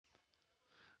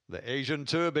The Asian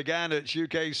Tour began its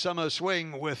UK summer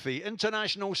swing with the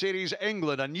International Series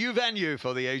England, a new venue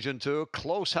for the Asian Tour,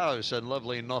 close house in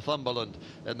lovely Northumberland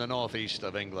in the northeast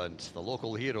of England. The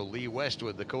local hero Lee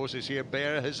Westwood, the courses here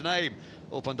bear his name,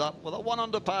 opened up with a 1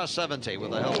 under par 70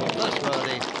 with the help of this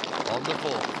birdie on the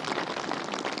fourth.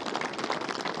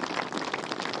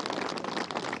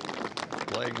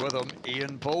 Playing with him,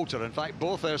 Ian Poulter. In fact,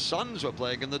 both their sons were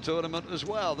playing in the tournament as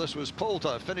well. This was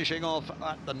Poulter finishing off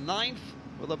at the 9th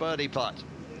with a birdie putt. 69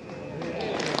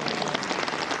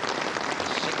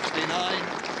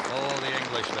 for the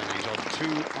Englishman. He's on 2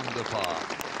 under par.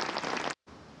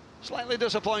 Slightly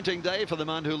disappointing day for the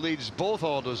man who leads both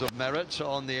orders of merit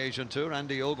on the Asian Tour,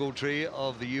 Andy Ogletree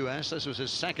of the US. This was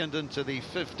his second into the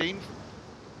 15th.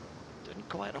 Didn't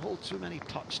quite hold too many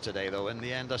putts today, though. In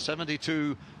the end, a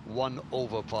 72 1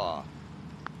 over par.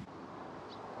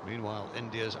 Meanwhile,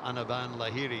 India's Anirban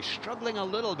Lahiri struggling a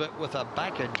little bit with a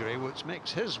back injury, which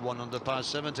makes his 1 under par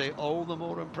 70 all the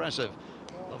more impressive.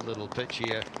 A little pitch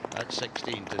here at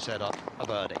 16 to set up a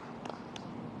birdie.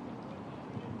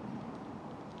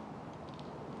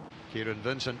 Kieran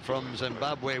Vincent from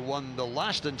Zimbabwe won the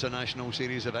last International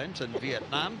Series event in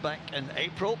Vietnam back in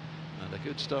April. And a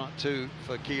good start too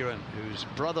for Kieran, whose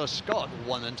brother Scott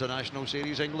won International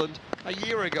Series England a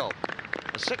year ago.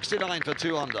 A 69 for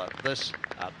 2 under, this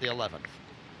at the 11th.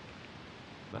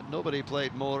 But nobody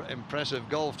played more impressive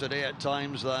golf today at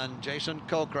times than Jason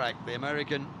Kokrak, the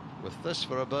American, with this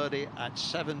for a birdie at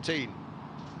 17.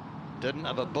 Didn't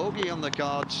have a bogey on the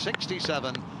card,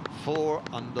 67, 4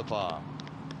 under par.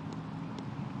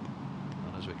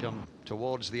 And as we come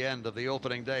towards the end of the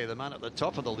opening day, the man at the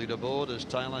top of the leaderboard is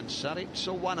Thailand's Sarit.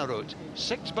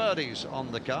 6 birdies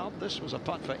on the card. This was a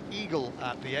putt for eagle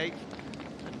at the 8th.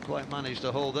 Didn't quite manage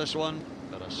to hold this one,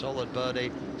 but a solid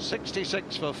birdie.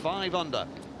 66 for 5 under,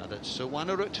 and it's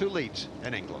Suwanarut who leads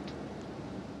in England.